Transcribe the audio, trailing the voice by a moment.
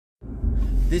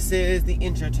This is the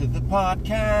intro to the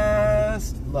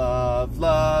podcast. Love,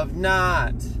 love,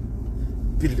 not.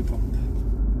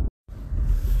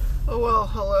 Oh, well,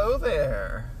 hello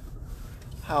there.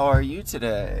 How are you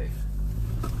today?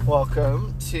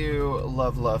 Welcome to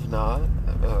Love, Love, Not,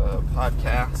 a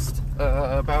podcast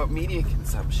about media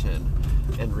consumption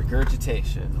and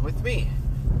regurgitation with me,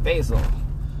 Basil.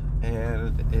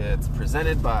 And it's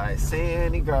presented by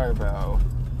Sandy Garbo.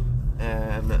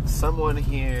 And someone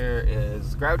here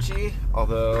is grouchy,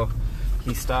 although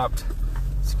he stopped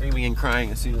screaming and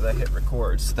crying as soon as I hit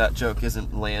record, so that joke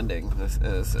isn't landing as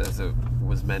it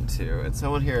was meant to. And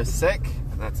someone here is sick,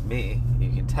 and that's me. You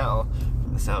can tell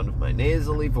from the sound of my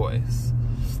nasally voice.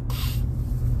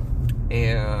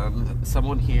 And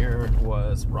someone here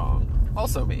was wrong,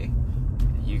 also me.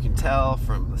 You can tell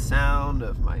from the sound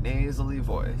of my nasally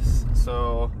voice.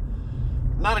 So,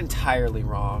 not entirely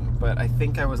wrong, but I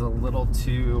think I was a little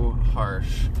too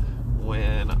harsh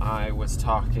when I was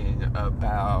talking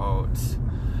about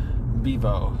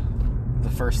Bevo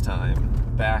the first time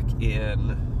back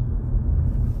in,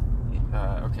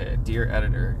 dear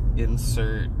editor,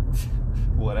 insert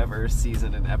whatever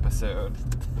season and episode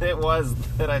it was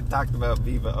that I talked about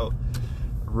Bevo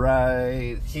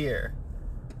right here.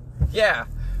 Yeah.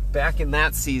 Back in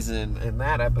that season, in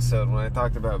that episode, when I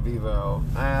talked about Vivo,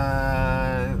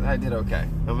 I did okay.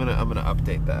 I'm gonna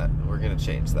update that. We're gonna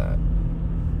change that.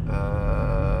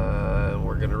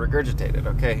 We're gonna regurgitate it.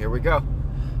 Okay, here we go.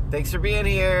 Thanks for being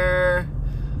here.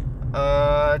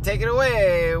 Take it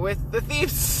away with the theme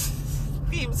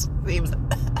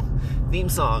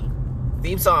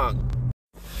song.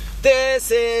 This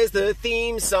is the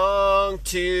theme song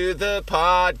to the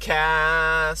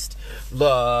podcast.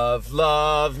 Love,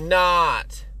 love,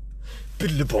 not.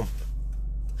 Biddly-bump.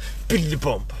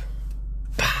 Biddly-bump.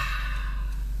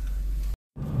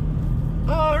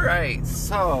 Alright,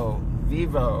 so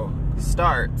Vivo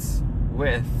starts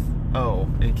with,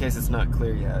 in case it's not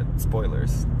clear yet,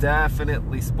 spoilers.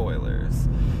 Definitely spoilers.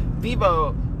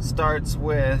 Vivo starts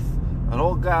with an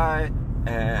old guy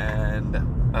and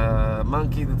a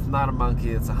monkey that's not a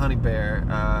monkey, it's a honey bear,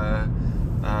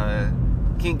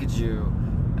 kinkajou.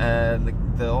 And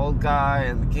the old guy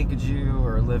and the kinkajou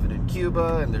are living in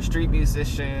Cuba, and they're street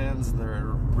musicians, and they're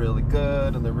really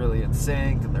good, and they're really in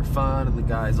sync, and they're fun, and the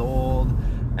guy's old,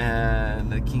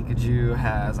 and the kinkajou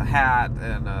has a hat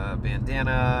and a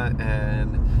bandana,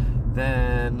 and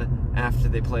then after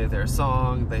they play their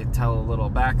song, they tell a little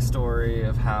backstory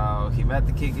of how he met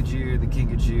the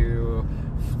kinkajou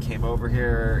came over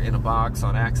here in a box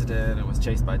on accident and was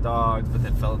chased by dogs, but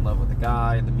then fell in love with the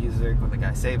guy and the music when the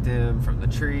guy saved him from the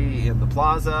tree in the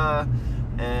plaza.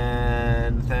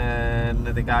 And then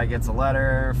the guy gets a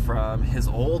letter from his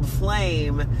old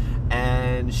flame,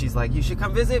 and she's like, you should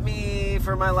come visit me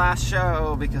for my last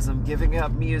show because I'm giving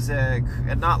up music.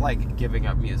 And not like giving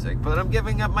up music, but I'm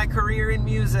giving up my career in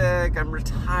music. I'm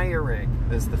retiring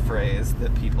is the phrase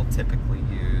that people typically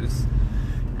use.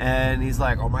 And he's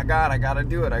like, oh my God, I gotta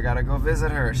do it. I gotta go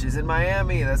visit her. She's in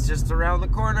Miami. That's just around the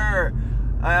corner.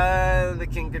 The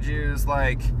kinkajou's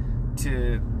like,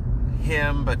 to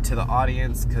him, but to the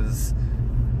audience, because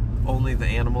only the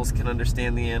animals can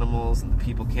understand the animals, and the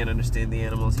people can't understand the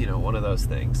animals. You know, one of those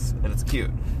things. And it's cute.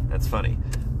 That's funny.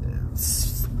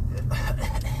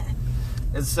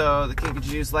 And so the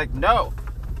kinkajou's like, no,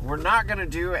 we're not gonna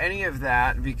do any of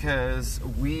that because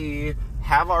we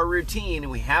have our routine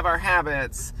and we have our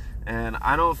habits, and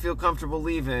I don't feel comfortable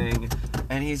leaving.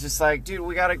 And he's just like, dude,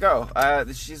 we gotta go.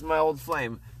 She's my old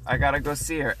flame. I gotta go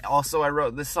see her. Also, I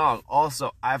wrote this song.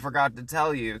 Also, I forgot to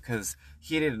tell you, because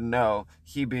he didn't know,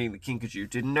 he being the kinkajou,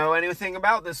 didn't know anything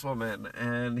about this woman.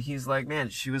 And he's like, man,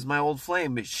 she was my old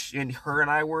flame, but her and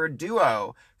I were a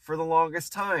duo for the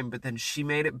longest time, but then she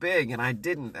made it big and I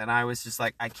didn't. And I was just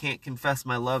like, I can't confess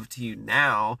my love to you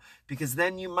now because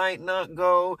then you might not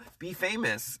go be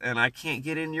famous and I can't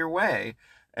get in your way.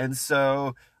 And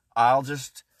so I'll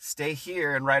just stay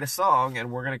here and write a song,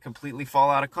 and we're going to completely fall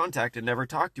out of contact and never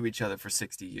talk to each other for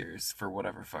 60 years for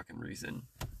whatever fucking reason.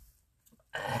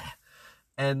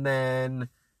 And then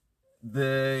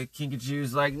the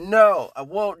kinkajou's like, no, I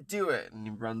won't do it. And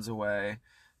he runs away.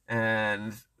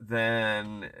 And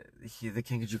then the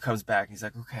kinkajou comes back and he's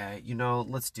like, okay,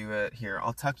 let's do it. Here,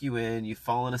 I'll tuck you in. You've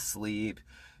fallen asleep.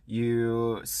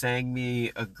 You sang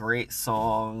me a great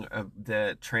song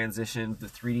that transitioned the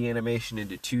 3D animation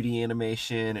into 2D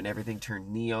animation, and everything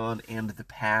turned neon and the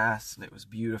past, and it was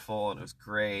beautiful and it was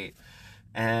great.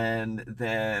 And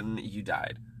then you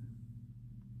died.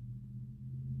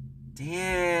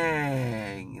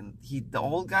 Dang. And the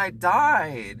old guy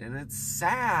died, and it's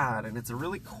sad, and it's a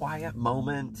really quiet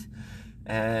moment.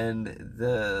 and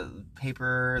the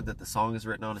paper that the song is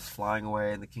written on is flying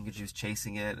away, and the Kinkajou's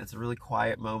chasing it. It's a really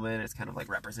quiet moment. It's kind of like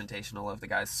representational of the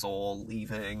guy's soul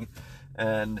leaving,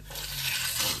 and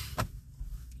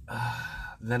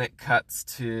then it cuts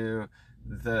to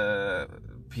the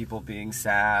people being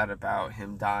sad about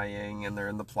him dying, and they're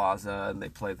in the plaza, and they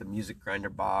play the Music Grinder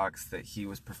box that he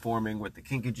was performing with the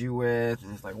Kinkajou with,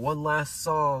 and it's like, one last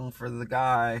song for the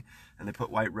guy, and they put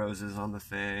white roses on the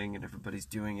thing, and everybody's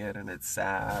doing it, and it's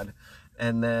sad.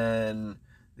 And then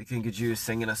the Kinkajou is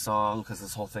singing a song, because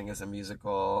this whole thing is a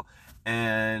musical,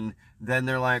 and then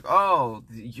they're like, oh,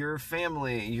 your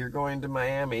family, you're going to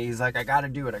Miami. He's like, I gotta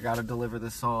do it. I gotta deliver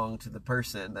the song to the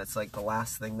person. That's like the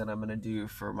last thing that I'm gonna do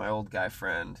for my old guy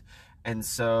friend. And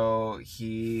so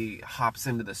he hops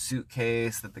into the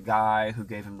suitcase that the guy who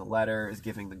gave him the letter is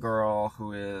giving the girl,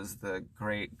 who is the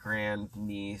great grand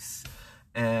niece,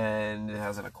 and it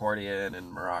has an accordion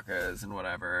and maracas and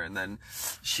whatever. And then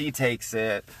she takes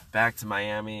it back to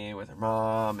Miami with her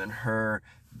mom, and her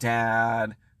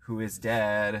dad, who is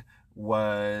dead,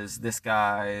 was this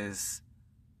guy's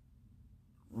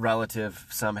relative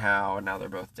somehow, and now they're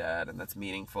both dead, and that's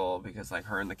meaningful because like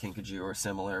her and the Kinkajou are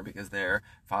similar because their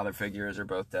father figures are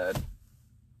both dead.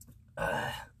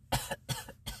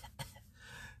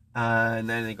 And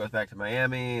then he goes back to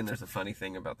Miami, and there's a funny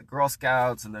thing about the Girl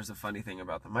Scouts, and there's a funny thing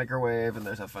about the microwave, and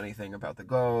there's a funny thing about the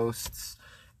ghosts.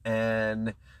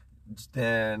 And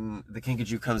then the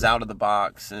Kinkajou comes out of the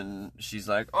box, and she's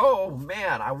like, oh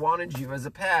man, I wanted you as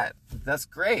a pet. That's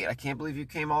great. I can't believe you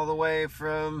came all the way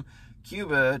from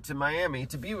Cuba to Miami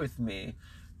to be with me.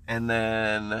 And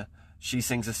then she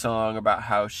sings a song about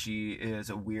how she is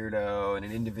a weirdo and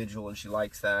an individual, and she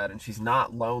likes that, and she's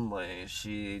not lonely.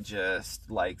 She just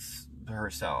likes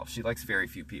herself. She likes very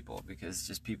few people because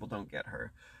just people don't get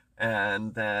her.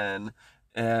 And then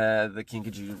the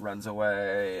Kinkajou runs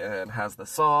away and has the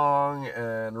song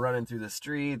and running through the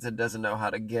streets and doesn't know how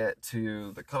to get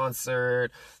to the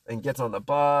concert, and gets on the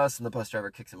bus, and the bus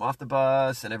driver kicks him off the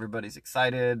bus, and everybody's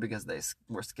excited because they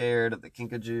were scared of the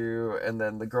Kinkajou. And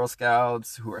then the Girl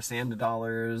Scouts, who are Santa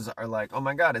Dollars, are like, oh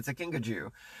my god, it's a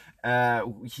Kinkajou.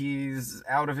 He's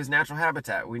out of his natural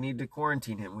habitat. We need to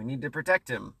quarantine him. We need to protect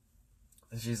him.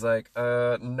 She's like,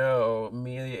 no,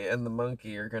 me and the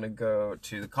monkey are gonna go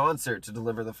to the concert to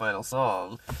deliver the final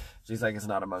song. She's like, it's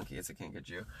not a monkey, it's a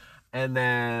Kinkajou. And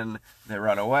then they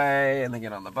run away, and they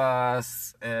get on the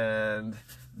bus, and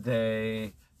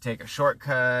they take a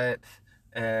shortcut,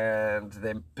 and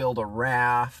they build a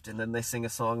raft, and then they sing a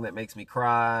song that makes me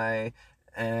cry.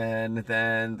 And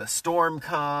then the storm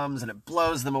comes, and it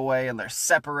blows them away, and they're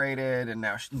separated, and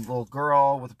now the little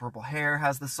girl with the purple hair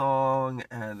has the song,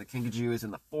 and the Kinkajou is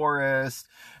in the forest.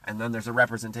 And then there's a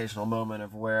representational moment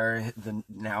of where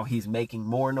now he's making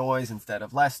more noise instead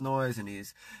of less noise, and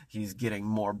he's getting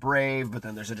more brave, but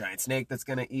then there's a giant snake that's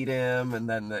gonna eat him, and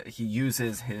then he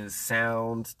uses his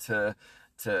sound to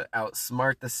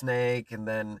outsmart the snake, and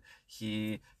then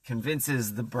he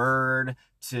convinces the bird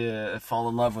to fall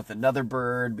in love with another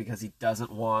bird because he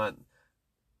doesn't want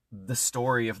the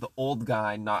story of the old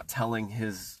guy not telling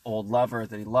his old lover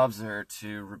that he loves her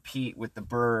to repeat with the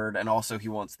bird, and also he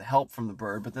wants the help from the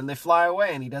bird, but then they fly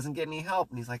away and he doesn't get any help,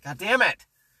 and he's like, god damn it.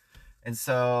 And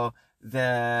so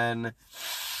then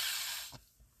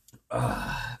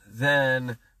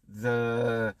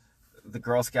the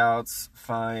Girl Scouts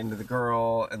find the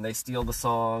girl, and they steal the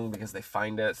song because they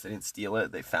find it. So they didn't steal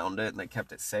it, they found it, and they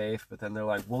kept it safe. But then they're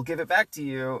like, we'll give it back to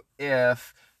you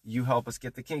if you help us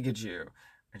get the Kinkajou.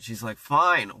 And she's like,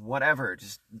 fine, whatever,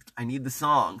 just, I need the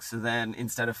song. So then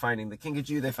instead of finding the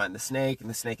Kinkajou, they find the snake, and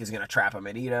the snake is gonna trap him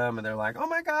and eat him. And they're like, oh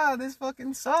my god, this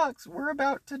fucking sucks, we're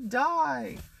about to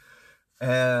die.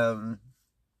 Then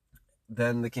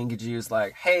the Kinkajou is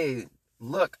like, hey,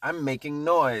 look, I'm making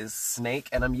noise, snake,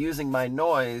 and I'm using my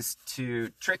noise to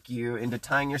trick you into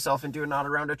tying yourself into a knot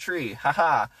around a tree.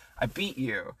 Haha, I beat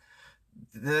you.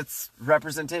 That's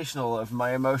representational of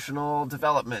my emotional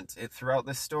development throughout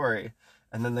this story.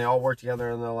 And then they all work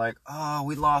together, and they're like, oh,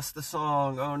 we lost the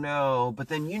song, oh no. But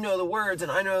then you know the words,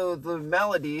 and I know the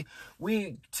melody.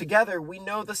 Together, we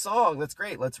know the song. That's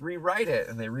great, let's rewrite it.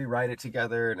 And they rewrite it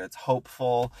together, and it's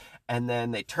hopeful. And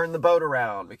then they turn the boat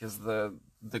around because the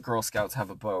Girl Scouts have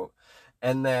a boat,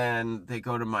 and then they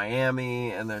go to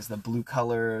Miami, and there's the blue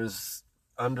colors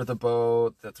under the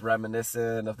boat that's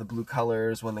reminiscent of the blue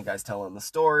colors when the guy's telling the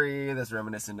story, that's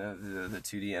reminiscent of the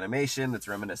 2D animation, that's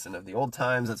reminiscent of the old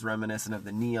times, that's reminiscent of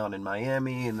the neon in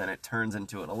Miami. And then it turns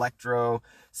into an electro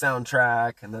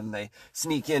soundtrack, and then they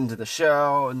sneak into the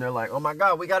show, and they're like, oh my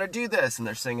god, we gotta do this, and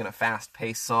they're singing a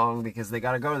fast-paced song because they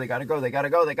gotta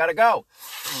go.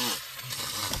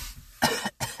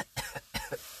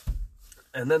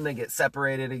 And then they get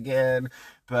separated again,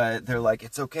 but they're like,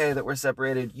 it's okay that we're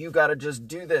separated. You gotta just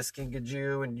do this,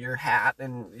 Kinkajou, and your hat,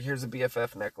 and here's a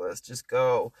BFF necklace. Just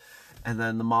go. And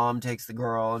then the mom takes the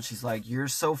girl, and she's like, you're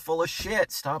so full of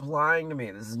shit. Stop lying to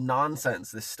me. This is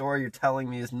nonsense. This story you're telling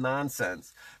me is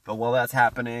nonsense. But while that's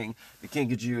happening, the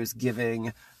Kinkajou is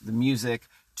giving the music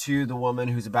to the woman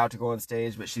who's about to go on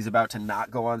stage, but she's about to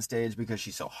not go on stage because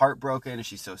she's so heartbroken and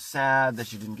she's so sad that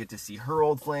she didn't get to see her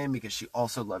old flame because she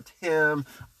also loved him.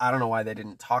 I don't know why they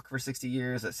didn't talk for 60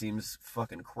 years. That seems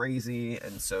fucking crazy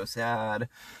and so sad.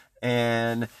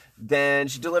 And then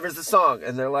she delivers the song,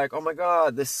 and they're like, oh my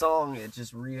god, this song, it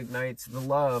just reignites the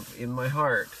love in my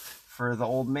heart for the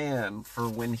old man, for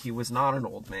when he was not an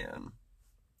old man.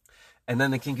 And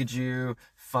then the Kinkajou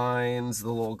finds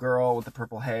the little girl with the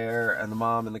purple hair and the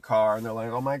mom in the car, and they're like,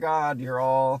 oh my god, you're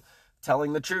all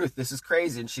telling the truth. This is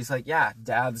crazy. And she's like, yeah,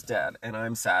 Dad's dead, and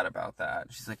I'm sad about that.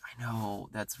 And she's like, I know,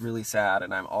 that's really sad,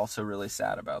 and I'm also really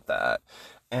sad about that.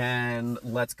 And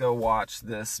let's go watch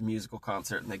this musical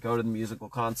concert. And they go to the musical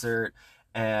concert,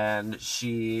 and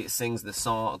she sings the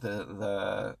song,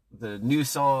 the new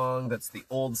song that's the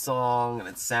old song, and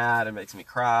it's sad and makes me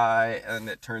cry, and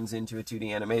it turns into a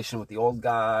 2D animation with the old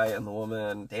guy and the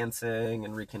woman dancing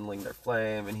and rekindling their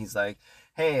flame, and he's like,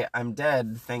 hey, I'm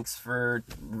dead, thanks for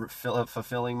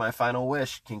fulfilling my final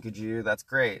wish, Kinkajou, that's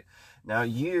great. Now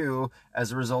you,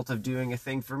 as a result of doing a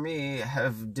thing for me,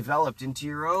 have developed into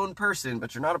your own person,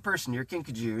 but you're not a person, you're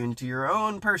Kinkajou, into your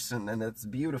own person, and it's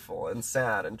beautiful and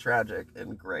sad and tragic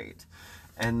and great.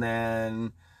 And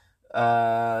then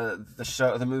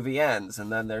the movie ends,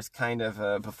 and then there's kind of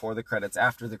a before the credits,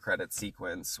 after the credits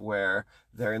sequence where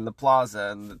they're in the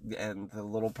plaza, and the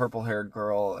little purple-haired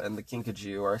girl and the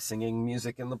Kinkajou are singing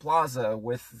music in the plaza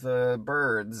with the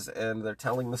birds, and they're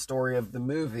telling the story of the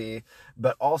movie,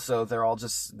 but also they're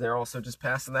also just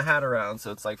passing the hat around, so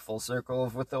it's like full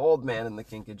circle with the old man and the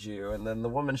Kinkajou, and then the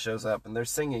woman shows up, and they're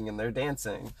singing and they're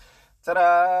dancing.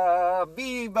 Ta-da!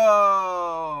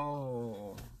 Bebo!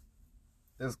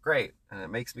 It was great, and it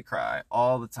makes me cry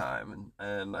all the time,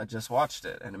 and I just watched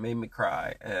it, and it made me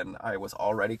cry, and I was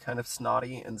already kind of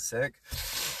snotty and sick,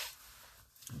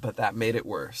 but that made it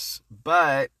worse.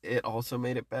 But it also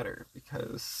made it better,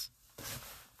 because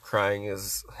crying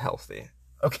is healthy.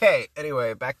 Okay,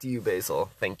 anyway, back to you,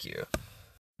 Basil. Thank you.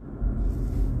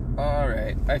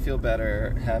 Alright, I feel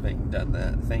better having done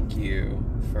that. Thank you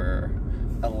for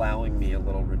allowing me a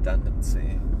little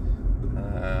redundancy.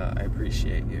 I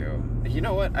appreciate you. You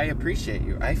know what? I appreciate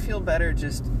you. I feel better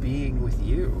just being with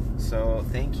you. So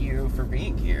thank you for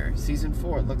being here. Season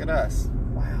 4, look at us.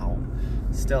 Wow.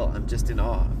 Still, I'm just in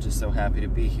awe. I'm just so happy to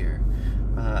be here.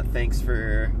 Thanks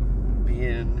for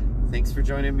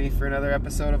joining me for another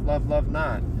episode of Love, Love,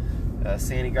 Not.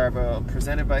 Sandy Garbo,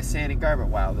 presented by Sandy Garbo.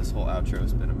 Wow, this whole outro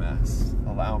has been a mess.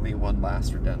 Allow me one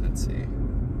last redundancy.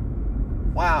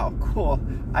 Wow, cool.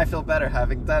 I feel better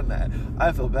having done that.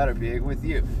 I feel better being with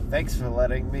you. Thanks for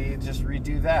letting me just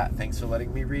redo that. Thanks for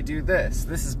letting me redo this.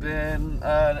 This has been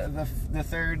the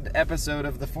third episode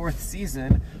of the 4th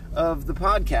season of the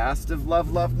podcast of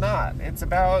Love, Love, Not. It's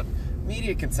about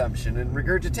media consumption and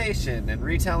regurgitation and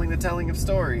retelling the telling of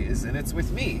stories. And it's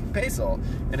with me, Basil.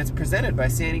 And it's presented by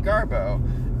Sandy Garbo.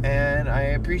 And I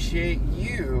appreciate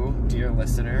you, dear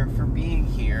listener, for being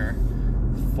here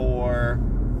for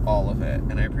all of it,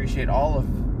 and I appreciate all of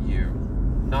you.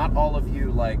 Not all of you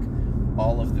like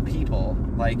all of the people,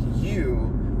 like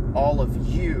you, all of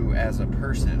you as a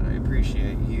person. I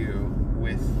appreciate you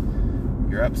with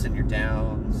your ups and your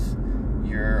downs.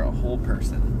 You're a whole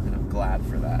person, and I'm glad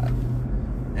for that.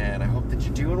 And I hope that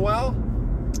you're doing well.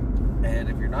 And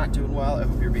if you're not doing well, I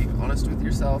hope you're being honest with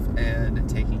yourself and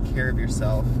taking care of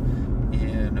yourself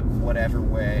in whatever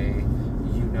way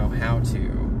you know how to,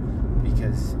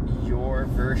 because your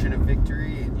version of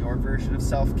victory and your version of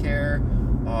self-care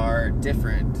are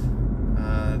different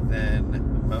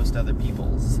than most other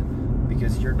people's,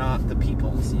 because you're not the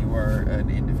people's, you are an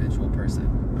individual person.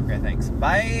 Okay, thanks.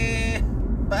 Bye!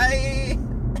 Bye!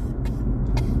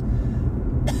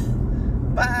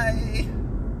 Bye!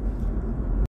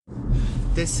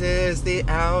 This is the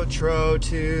outro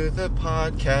to the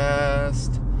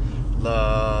podcast.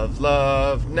 Love,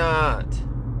 love, not.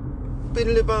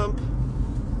 Biddly bump.